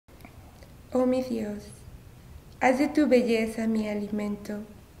Oh mi Dios, haz de tu belleza mi alimento,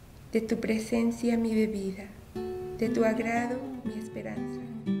 de tu presencia mi bebida, de tu agrado mi esperanza,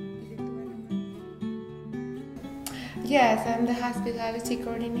 y de tu alabanza. Yes, I'm the hospitality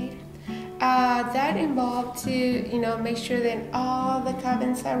coordinator. That involved to, make sure that all the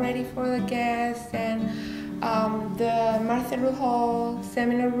cabins are ready for the guests, and the Martha Hall,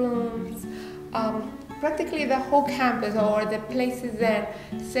 seminar rooms, practically the whole campus or the places that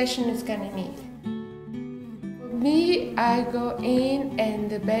session is gonna meet. For me, I go in and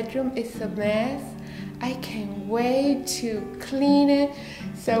the bedroom is a mess. I can't wait to clean it.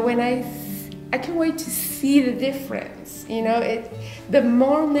 So when I can't wait to see the difference. The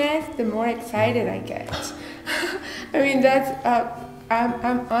more mess, the more excited I get. I mean,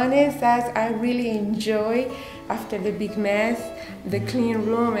 I'm honest, that I really enjoy after the big mess, the clean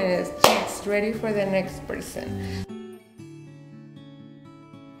room, and it's just ready for the next person.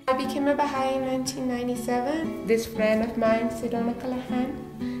 I became a Baha'i in 1997. This friend of mine, Sedona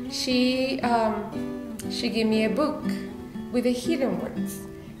Callahan, she gave me a book with the hidden words.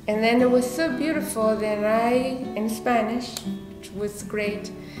 And then it was so beautiful, in Spanish, which was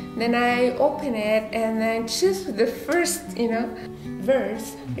great. Then I opened it, and then just the first,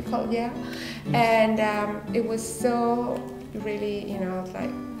 verse, and it was so really,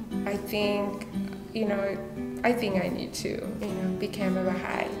 I think I need to, become a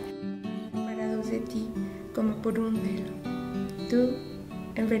Baha'i. Parados de ti como por un velo. Tú,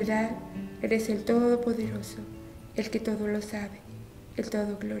 en verdad, eres el Todopoderoso, el que todo lo sabe, el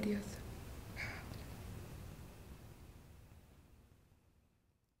Todo Glorioso.